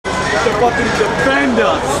to fucking defend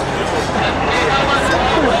us.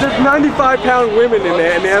 There's 95-pound women in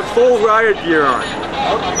there and they have full riot gear on.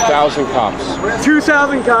 1,000 cops.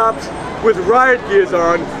 2,000 cops with riot gears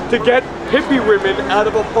on to get hippie women out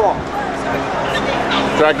of a park.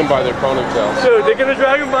 Drag them by their ponytails. So they're gonna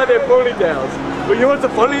drag them by their ponytails. But you know what the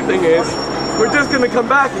funny thing is? We're just gonna come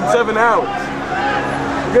back in 7 hours.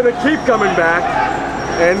 We're gonna keep coming back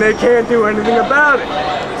and they can't do anything about it.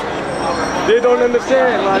 They don't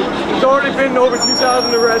understand. Like, there's already been over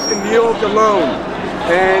 2,000 arrests in New York alone.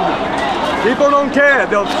 And people don't care.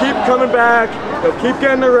 They'll keep coming back. They'll keep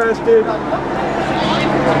getting arrested.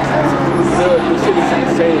 This shit is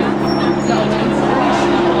insane.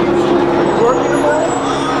 Working them all?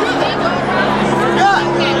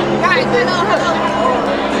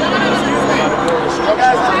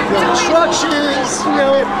 Instructions, you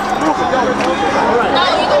know.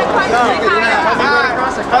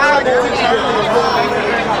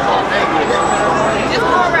 Just go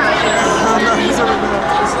around.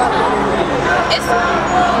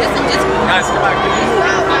 Guys, come back. You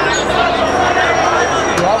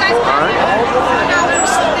guys,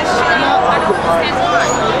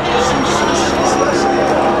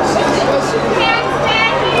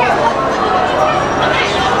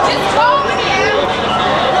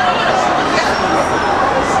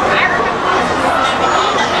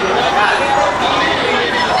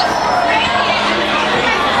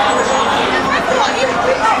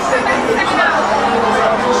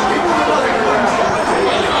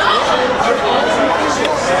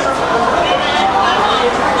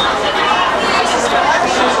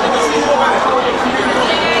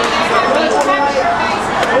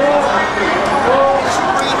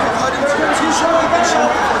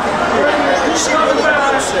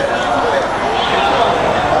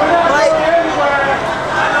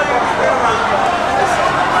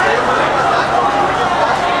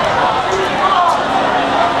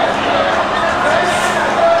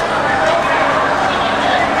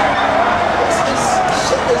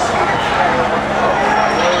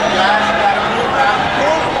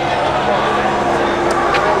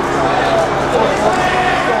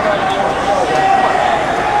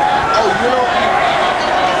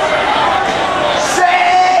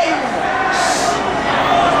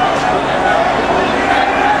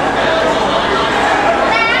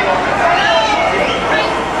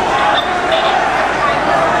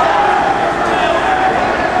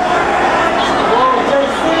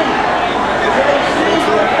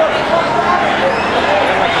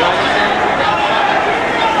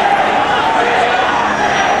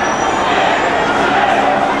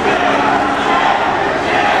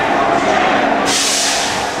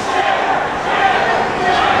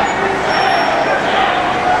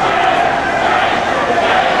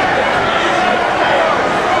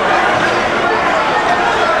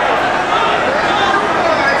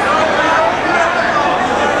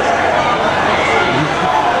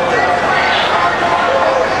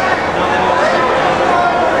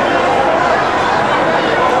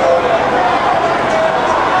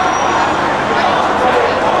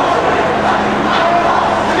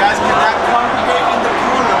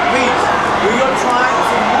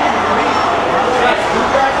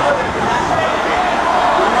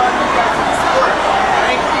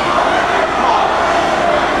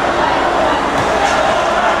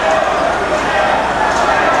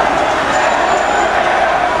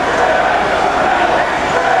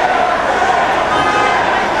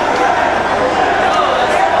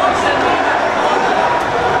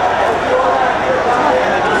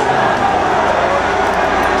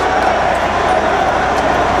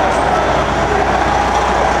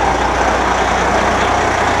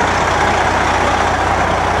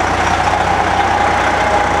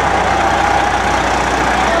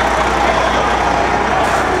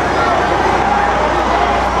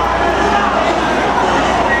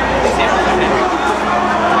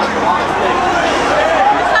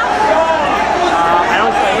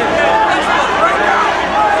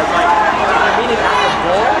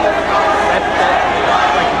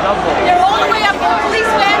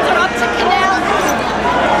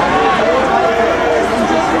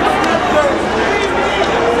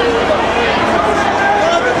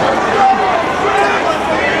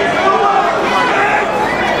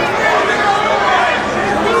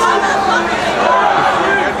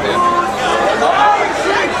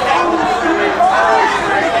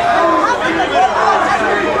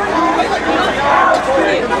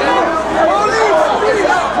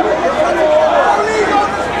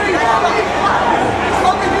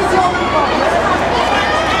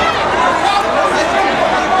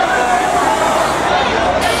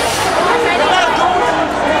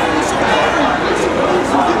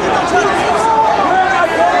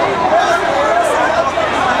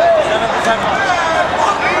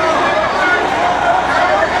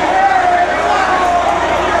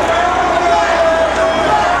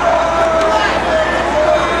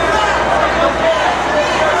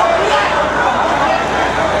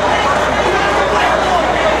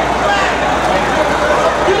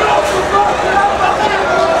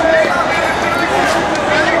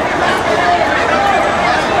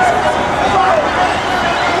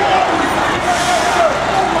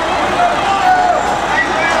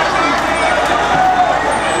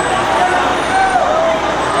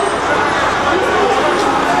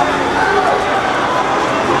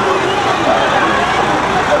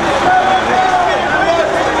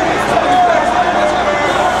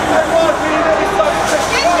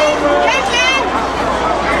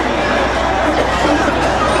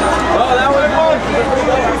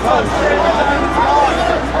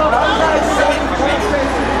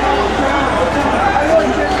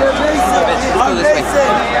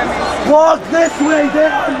 walk this way, they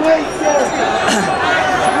are Masons!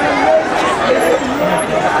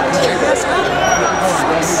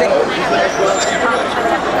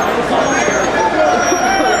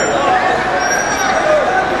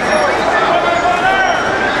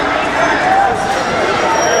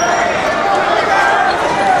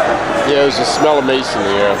 Yeah, there's a smell of mace in the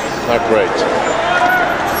air. Not great.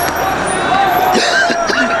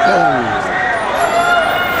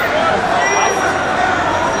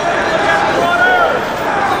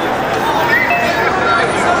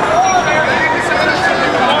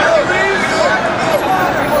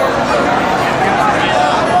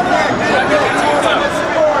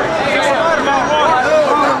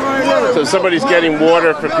 So somebody's getting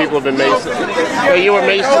water for people who've been maced. So you were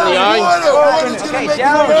maced in the eye?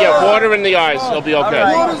 Yeah, water in the eyes. It'll be okay.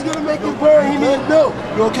 Water's gonna make you burn. He needs milk.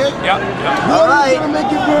 You okay? Yeah. Water's gonna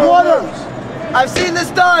make you burn. Water. I've seen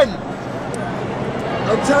this done.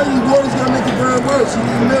 I'm telling you, water's gonna make you burn worse. You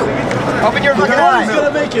need milk. Open your fucking eye.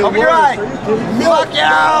 Open your eye. Fuck you.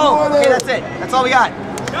 Okay, that's it. That's all we got.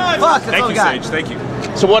 Fuck, that's all we got. Thank you, Sage. Thank you.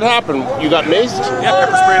 So what happened? You got maced? Yeah,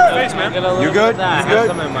 pepper spray in the face, man. You good? You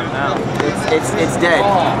good? It's dead.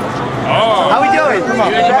 Oh. How we doing? Come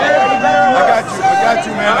on. I got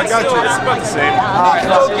you, man. I got you. It's about the same.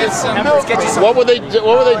 Let's get you some. What were they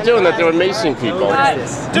doing that they were macing people?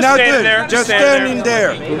 Just standing there. Just standing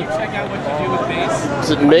there. Is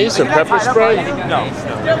it mace or pepper spray? No.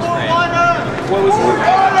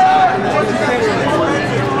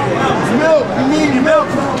 Milk. You need milk.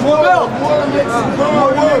 More milk. Water makes it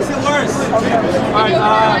burn worse. Water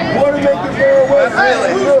makes it burn worse.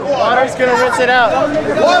 Water's gonna rinse it out.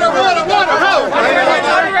 Water. How?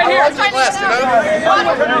 Right here. Someone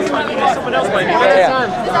else might need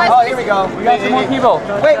Oh, here we go. We got some more people.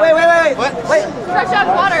 Wait. Wait. Fresh out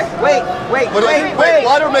water. Wait.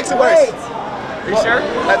 Water makes it worse. Wait. Are you sure?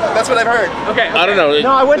 That's what I've heard. Okay. I don't know.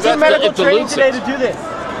 No, I went to medical it training dilutes today it. to do this.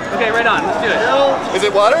 Okay, right on. Let's do it. Is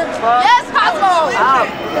it water? Yes, Cosmo. No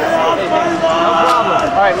problem.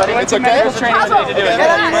 All right, buddy. It's okay. Training today to do it.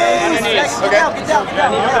 Get on your knees. Okay. Get down.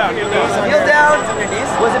 Heel down.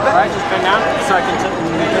 Was it better? Just bend down so I can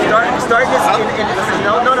start this.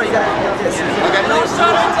 No, you got to do this. Okay.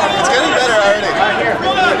 It's getting better already. Right here.